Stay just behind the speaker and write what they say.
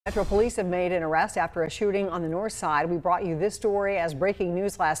Metro Police have made an arrest after a shooting on the north side. We brought you this story as breaking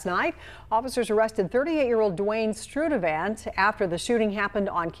news last night. Officers arrested 38-year-old Dwayne Strudevant after the shooting happened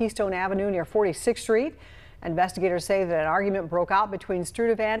on Keystone Avenue near 46th Street. Investigators say that an argument broke out between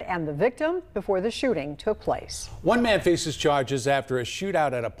Strudevant and the victim before the shooting took place. One man faces charges after a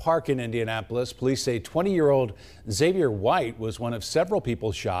shootout at a park in Indianapolis. Police say 20-year-old Xavier White was one of several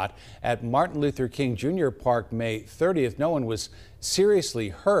people shot at Martin Luther King Jr. Park May 30th. No one was seriously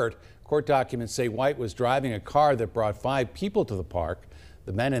hurt. Court documents say White was driving a car that brought 5 people to the park.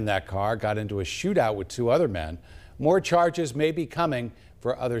 The men in that car got into a shootout with 2 other men. More charges may be coming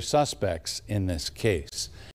for other suspects in this case.